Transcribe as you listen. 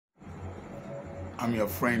I'm your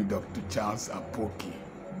friend, Dr. Charles Apoki.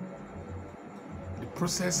 The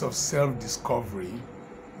process of self-discovery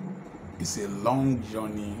is a long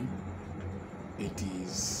journey. It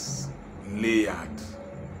is layered.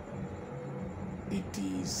 It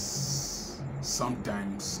is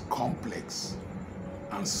sometimes complex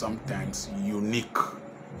and sometimes unique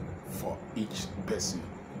for each person.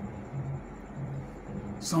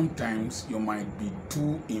 Sometimes you might be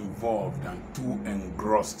too involved and too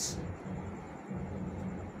engrossed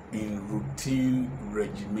in routine,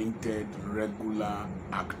 regimented, regular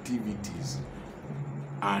activities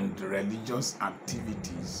and religious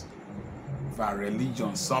activities. For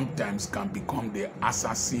religion sometimes can become the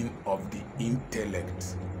assassin of the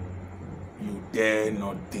intellect. You dare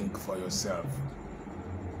not think for yourself.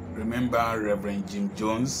 Remember Reverend Jim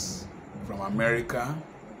Jones from America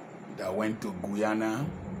that went to Guyana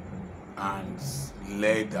and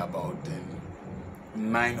led about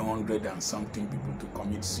 900 and something people to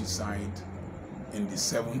commit suicide in the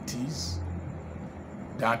 70s.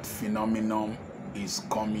 That phenomenon is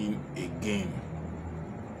coming again.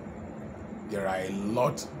 There are a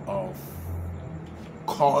lot of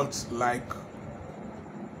cult-like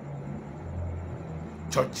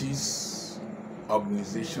churches,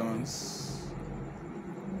 organizations,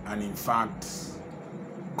 and in fact,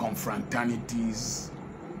 confraternities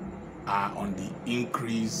are on the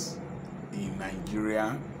increase in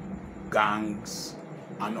Nigeria, gangs,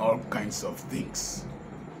 and all kinds of things.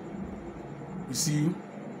 You see,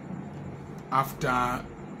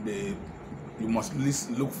 you must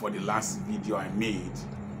look for the last video I made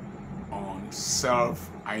on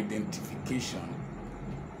self-identification,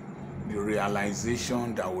 the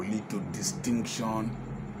realization that will lead to distinction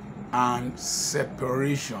and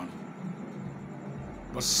separation.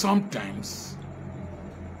 But sometimes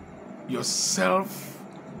your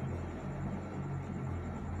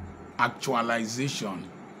self-actualization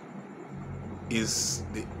is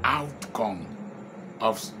the outcome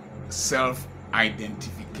of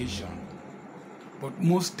self-identification. But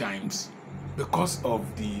most times, because of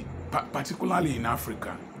particularly in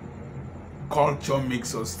Africa, culture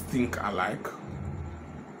makes us think alike.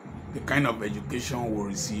 The kind of education we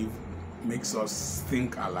receive makes us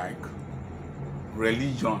think alike.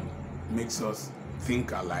 Religion makes us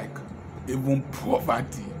think alike. Even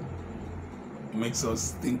poverty makes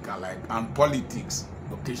us think alike. And politics,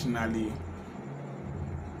 occasionally,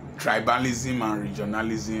 tribalism and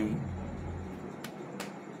regionalism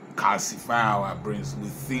calcify our brains. We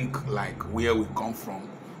think like where we come from.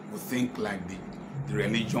 We think like the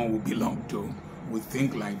religion we belong to. We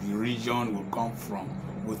think like the region we come from.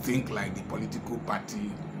 We think like the political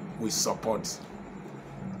party we support.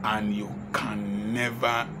 And you can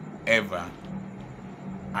never ever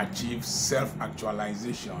achieve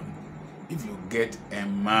self-actualization if you get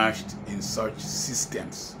immersed in such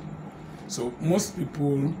systems. So most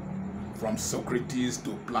people, from Socrates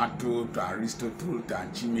to Plato to Aristotle to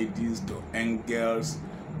Archimedes to Engels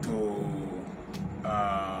to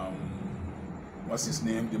what's his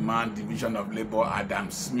name, the man division of labor, Adam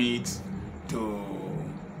Smith, to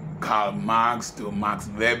Karl Marx, to Max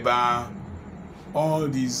Weber, all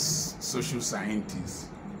these social scientists,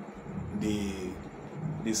 they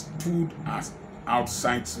stood as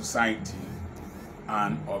outside society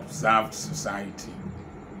and observed society.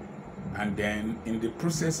 And then in the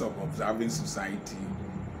process of observing society,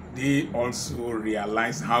 they also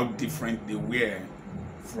realized how different they were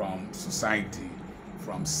from society,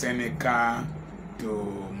 from Seneca to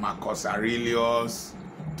Marcus Aurelius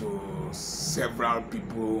to several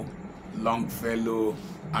people, Longfellow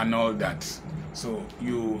and all that. So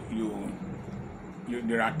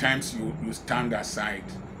there are times you stand aside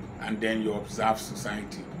and then you observe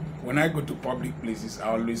society. When I go to public places, I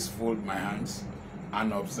always fold my hands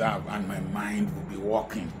and observe, and my mind will be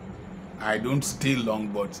walking. I don't stay long,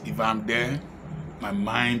 but if I'm there, my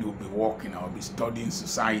mind will be walking. I'll be studying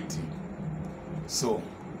society. So,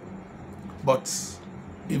 but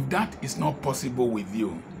if that is not possible with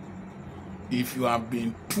you, if you have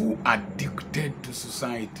been too addicted to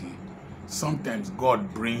society, sometimes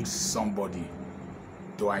God brings somebody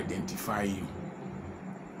to identify you.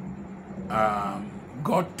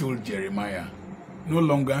 God told Jeremiah, no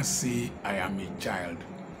longer say I am a child.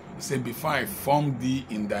 He said, before I formed thee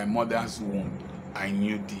in thy mother's womb, I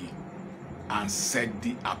knew thee and set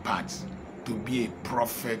thee apart to be a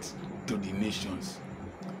prophet to the nations.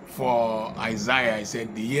 For Isaiah, he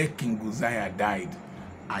said, the year King Uzziah died,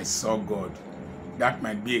 I saw God. That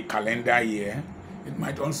might be a calendar year. It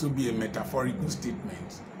might also be a metaphorical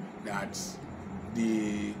statement that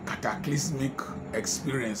the cataclysmic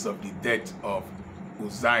experience of the death of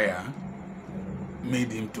Uzziah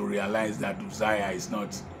made him to realize that Uzziah is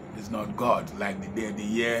not God. Like the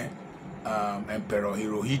year Emperor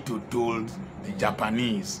Hirohito told the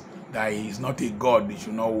Japanese that he is not a god, they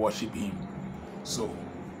should not worship him. So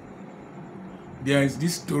there is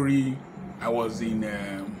this story. I was in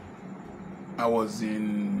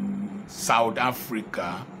South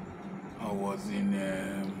Africa. I was in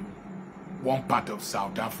one part of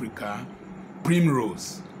South Africa,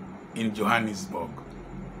 Primrose, in Johannesburg,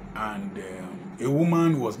 and a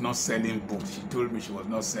woman was not selling books. She told me she was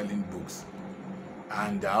not selling books.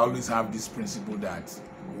 And I always have this principle that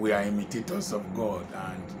we are imitators of God,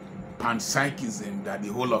 and panpsychism, that the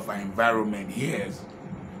whole of our environment hears.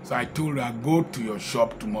 So I told her, go to your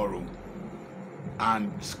shop tomorrow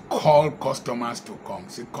and call customers to come.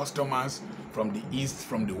 Say, customers from the east,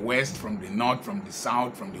 from the west, from the north, from the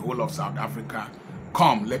south, from the whole of South Africa,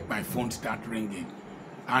 come, let my phone start ringing.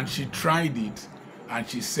 And she tried it, and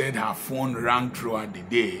she said her phone rang throughout the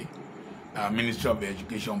day. Ministry of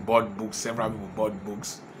Education bought books, several people bought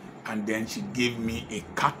books, and then she gave me a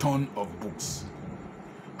carton of books.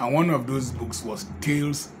 And one of those books was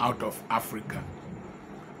Tales Out of Africa.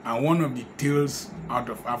 And one of the Tales Out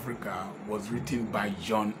of Africa was written by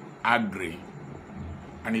John Agre,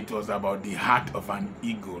 and it was about the heart of an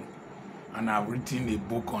eagle. And I've written a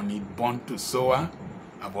book on it, Born to Soar.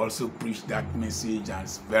 I've also preached that message, and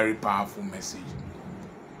it's a very powerful message.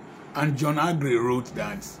 And John Agre wrote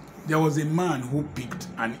that there was a man who picked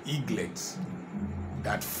an eaglet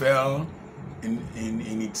that fell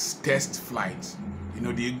in its test flight. You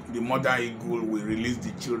know, the mother eagle will release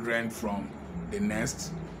the children from the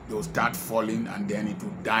nest. They will start falling, and then it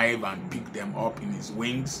will dive and pick them up in its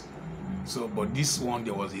wings. So, but this one,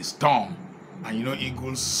 there was a storm, and you know,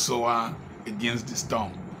 eagles soar against the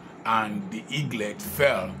storm, and the eaglet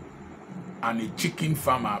fell, and a chicken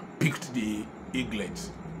farmer picked the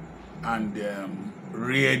eaglet and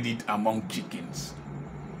reared it among chickens.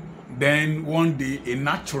 Then one day a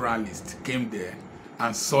naturalist came there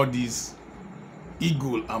and saw this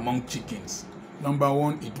eagle among chickens. Number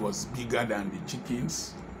one, it was bigger than the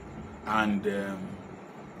chickens, and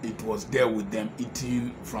it was there with them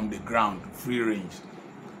eating from the ground, free range.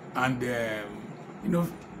 And you know,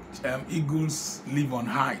 eagles live on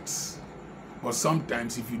heights, but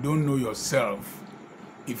sometimes if you don't know yourself,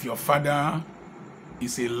 if your father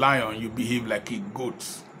is a lion, you behave like a goat.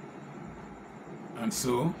 And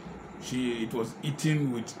so it was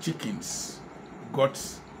eating with chickens, got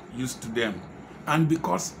used to them. And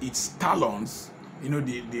because its talons, you know,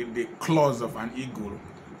 the claws of an eagle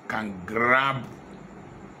can grab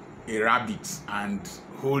a rabbit and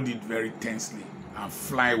hold it very tensely and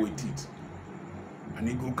fly with it. An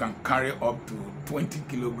eagle can carry up to 20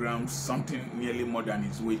 kilograms, something nearly more than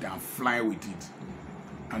its weight, and fly with it.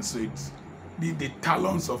 And so the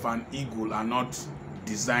talons of an eagle are not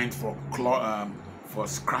designed for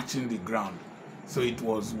scratching the ground. So it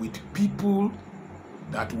was with people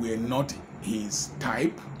that were not his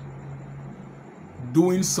type,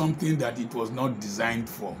 doing something that it was not designed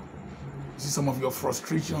for. See, some of your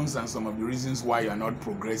frustrations and some of the reasons why you are not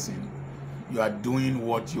progressing, you are doing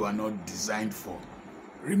what you are not designed for.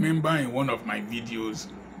 Remember, in one of my videos,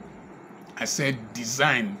 I said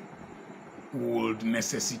design would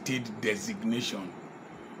necessitate designation.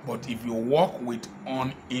 But if you work with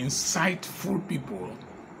uninsightful people,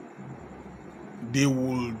 they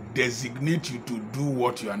will designate you to do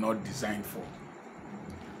what you are not designed for.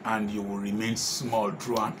 And you will remain small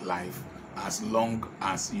throughout life as long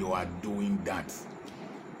as you are doing that.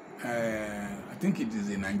 I think it is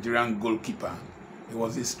a Nigerian goalkeeper. He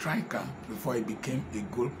was a striker before he became a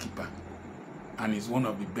goalkeeper. And he's one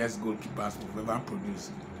of the best goalkeepers we've ever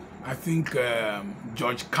produced. I think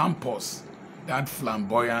George Campos, that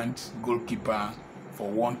flamboyant goalkeeper for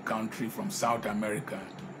one country from South America,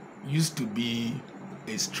 used to be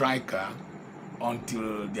a striker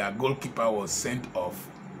until their goalkeeper was sent off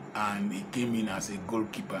and he came in as a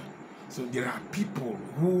goalkeeper. So there are people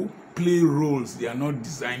who play roles they are not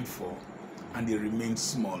designed for and they remain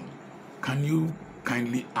small. Can you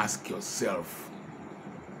kindly ask yourself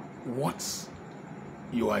what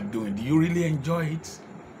you are doing? Do you really enjoy it?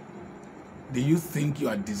 Do you think you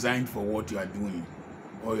are designed for what you are doing,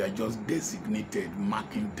 or you are just designated,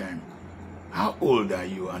 marking time? How old are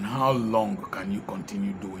you, and how long can you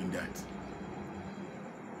continue doing that?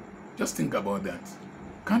 Just think about that.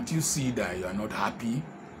 Can't you see that you are not happy?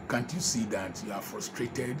 Can't you see that you are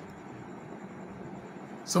frustrated?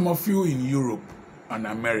 Some of you in Europe and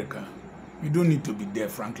America, you don't need to be there,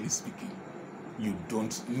 frankly speaking. You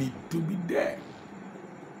don't need to be there.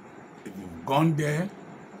 If you've gone there,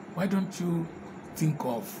 why don't you think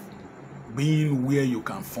of being where you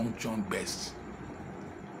can function best?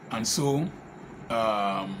 And so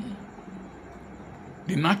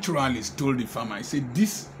the naturalist told the farmer, he said,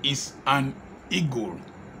 "This is an eagle."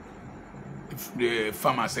 If the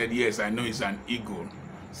farmer said, "Yes, I know it's an eagle,"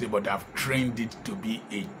 he said, "But I've trained it to be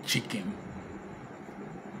a chicken."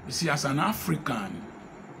 You see, as an African,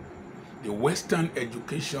 the Western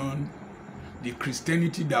education, the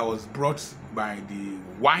Christianity that was brought by the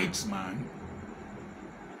white man,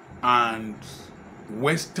 and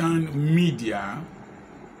Western media,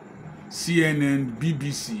 CNN,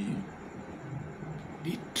 BBC,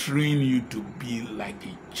 they train you to be like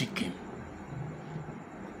a chicken.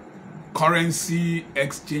 Currency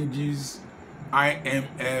exchanges,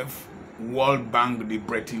 IMF, World Bank, the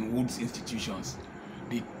Bretton Woods institutions,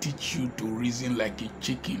 they teach you to reason like a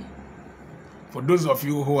chicken. For those of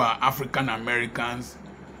you who are African Americans,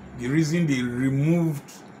 the reason they removed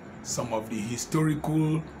some of the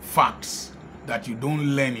historical facts that you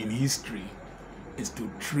don't learn in history is to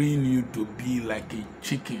train you to be like a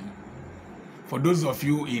chicken. For those of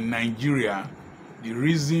you in Nigeria, the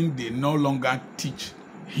reason they no longer teach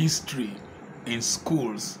history in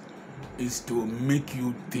schools is to make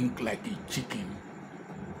you think like a chicken.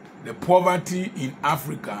 The poverty in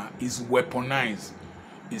Africa is weaponized,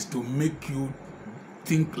 is to make you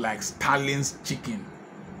think like Stalin's chicken.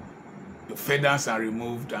 Your feathers are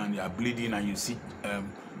removed and you are bleeding and you see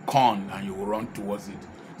corn and you will run towards it.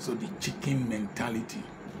 So the chicken mentality.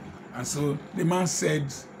 And so the man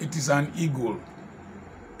said, "It is an eagle.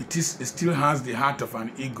 It still has the heart of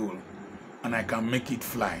an eagle, and I can make it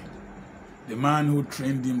fly." The man who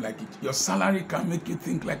trained him like it, your salary can make you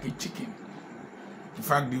think like a chicken. In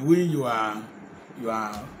fact, the way you are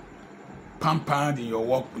pampered in your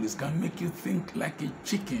workplace can make you think like a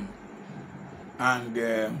chicken. And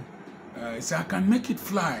he said, "I can make it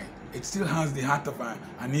fly. It still has the heart of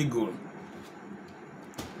an eagle."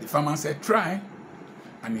 The farmer said, "Try."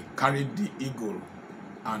 And he carried the eagle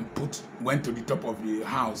and went to the top of the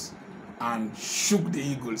house and shook the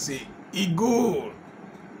eagle, say, "Eagle,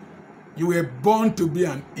 you were born to be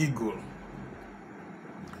an eagle.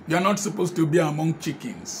 You are not supposed to be among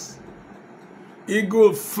chickens.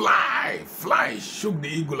 Eagle, fly, fly." Shook the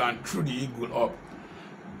eagle and threw the eagle up.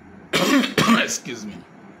 Excuse me.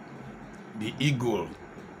 The eagle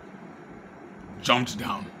jumped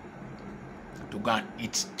down to go and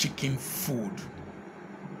eat chicken food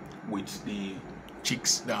with the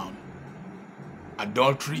chicks down.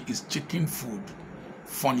 Adultery is chicken food.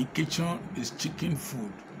 Fornication is chicken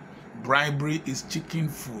food. Bribery is chicken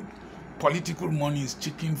food. Political money is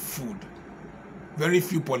chicken food. Very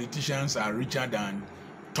few politicians are richer than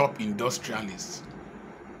top industrialists.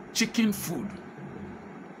 Chicken food.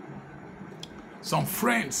 Some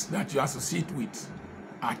friends that you associate with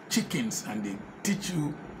are chickens and they teach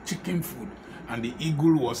you chicken food. And the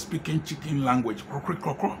eagle was speaking chicken language.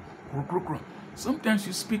 Sometimes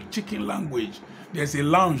you speak chicken language. There's a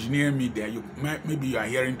lounge near me there. Maybe you are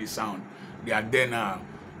hearing the sound. They are there now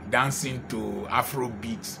dancing to Afro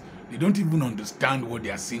beats. They don't even understand what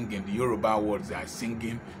they are singing. The Yoruba words they are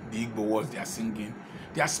singing, the Igbo words they are singing.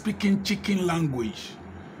 They are speaking chicken language.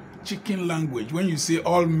 Chicken language. When you say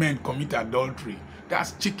all men commit adultery,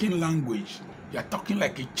 that's chicken language. You are talking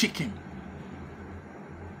like a chicken.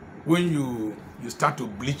 When you start to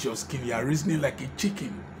bleach your skin, you are reasoning like a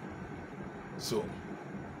chicken. So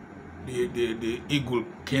the eagle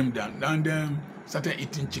came down and started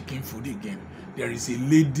eating chicken food again. There is a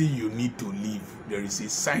lady you need to leave. There is a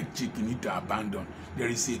side chick you need to abandon. There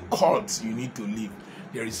is a cult you need to leave.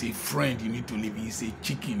 There is a friend you need to leave. He's a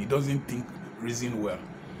chicken. He doesn't reason well.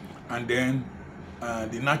 And then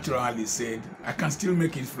the naturalist said, "I can still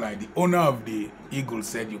make it fly." The owner of the eagle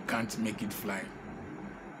said, "You can't make it fly."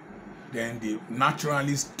 Then the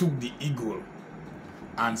naturalist took the eagle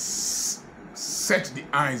and set the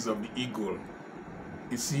eyes of the eagle,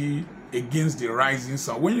 you see, against the rising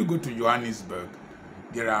sun. When you go to Johannesburg,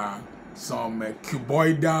 there are some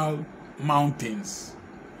cuboidal mountains.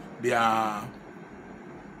 They are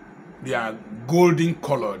golden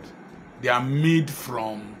colored. They are made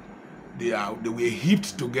from, they were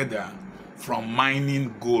heaped together from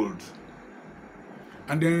mining gold.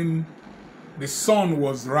 And then the sun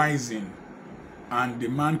was rising, and the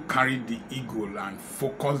man carried the eagle and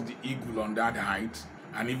focused the eagle on that height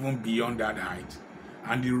and even beyond that height.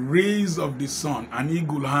 And the rays of the sun, an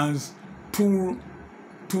eagle has two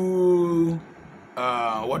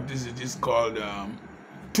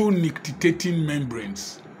nictitating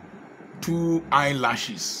membranes, two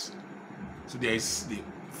eyelashes. So there is the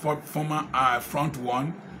front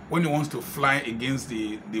one. When it wants to fly against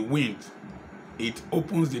the wind, it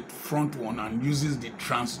opens the front one and uses the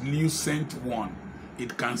translucent one.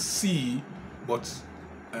 It can see, but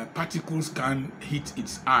particles can hit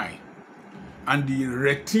its eye, and the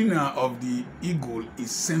retina of the eagle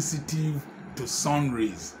is sensitive to sun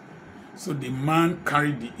rays. So the man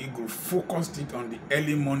carried the eagle, focused it on the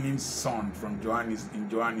early morning sun from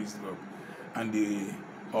Johannesburg, and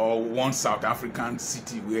or one South African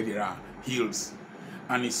city where there are hills,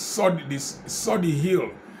 and he saw the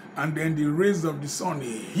hill, and then the rays of the sun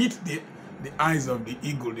hit the eyes of the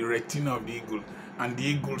eagle, the retina of the eagle, and the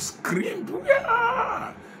eagle screamed.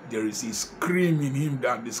 Yeah! There is a scream in him,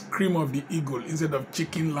 that the scream of the eagle instead of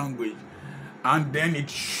chicken language. And then it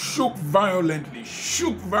shook violently.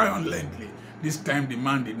 This time the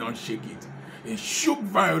man did not shake it. It shook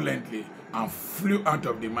violently and flew out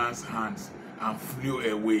of the man's hands and flew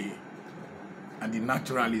away. And the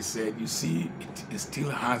naturalist said, you see, it still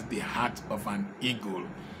has the heart of an eagle,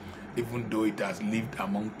 even though it has lived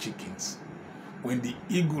among chickens. When the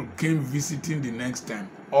eagle came visiting the next time,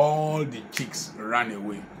 all the chicks ran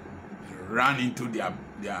away. They ran into their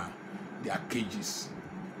cages.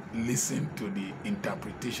 Listen to the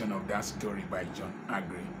interpretation of that story by John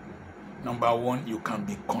Agri. Number one, you can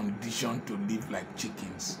be conditioned to live like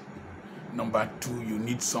chickens. Number two, you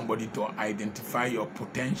need somebody to identify your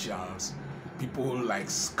potentials. People like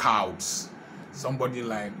scouts. Somebody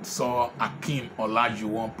like saw Akim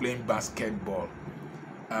Olajuwon playing basketball.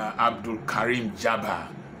 Abdul Karim Jabbar.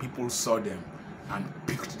 People saw them and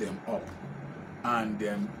picked them up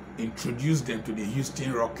and introduced them to the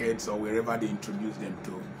Houston Rockets or wherever they introduced them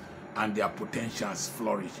to, and their potentials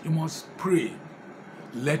flourish. You must pray.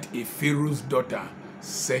 Let a Pharaoh's daughter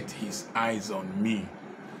set his eyes on me.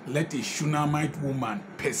 Let a Shunammite woman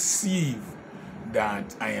perceive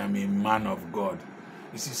that I am a man of God.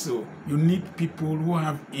 You see, so you need people who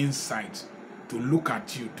have insight to look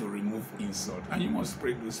at you to remove insult, and you must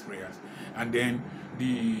pray those prayers. And then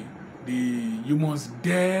you must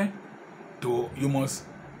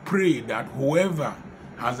pray that whoever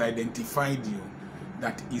has identified you,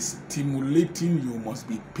 that is stimulating you, must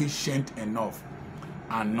be patient enough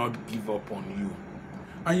and not give up on you.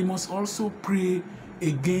 And you must also pray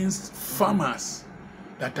against farmers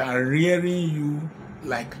that are rearing you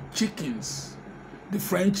like chickens. The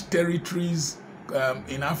French territories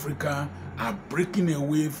in Africa are breaking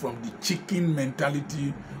away from the chicken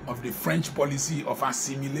mentality of the French policy of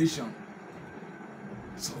assimilation.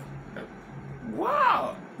 So,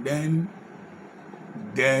 wow! Then,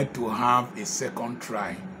 dare to have a second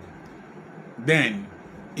try. Then,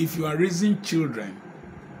 if you are raising children,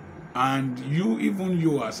 and even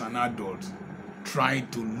you as an adult, try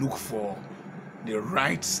to look for the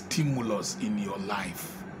right stimulus in your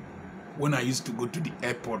life. When I used to go to the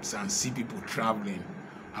airports and see people traveling,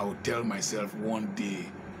 I would tell myself, one day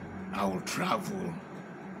I will travel.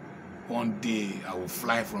 One day I will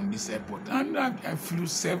fly from this airport. And I flew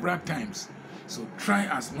several times. So try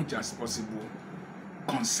as much as possible.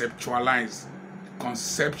 Conceptualize.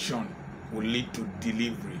 Conception will lead to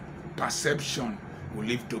delivery. Perception will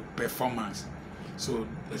lead to performance. So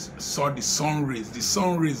saw the sun rays. The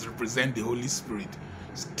sun rays represent the Holy Spirit.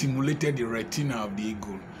 Stimulated the retina of the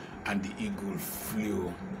eagle, and the eagle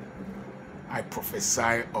flew. I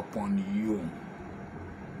prophesy upon you.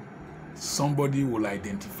 Somebody will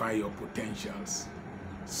identify your potentials.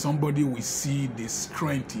 Somebody will see the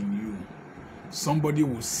strength in you. Somebody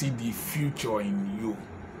will see the future in you.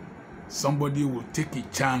 Somebody will take a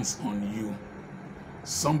chance on you.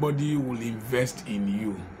 Somebody will invest in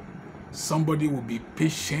you. Somebody will be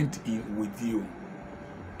patient with you.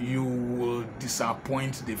 You will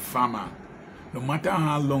disappoint the farmer. No matter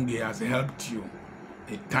how long he has helped you,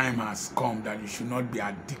 a time has come that you should not be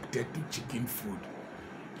addicted to chicken food.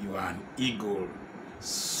 You are an eagle.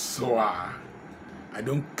 Soar. I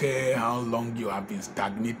don't care how long you have been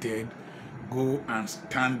stagnated. Go and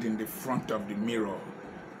stand in the front of the mirror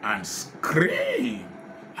and scream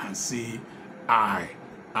and say, I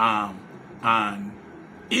am an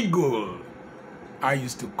eagle. I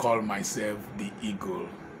used to call myself the eagle.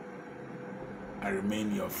 I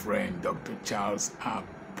remain your friend, Dr. Charles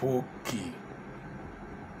Apoki.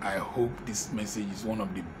 I hope this message is one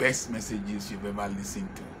of the best messages you've ever listened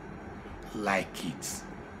to. Like it,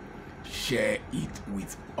 share it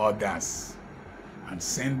with others, and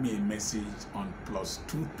send me a message on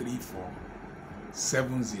 +234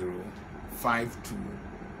 7052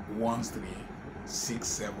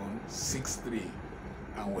 136763,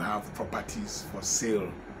 and we have properties for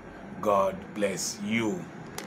sale. God bless you.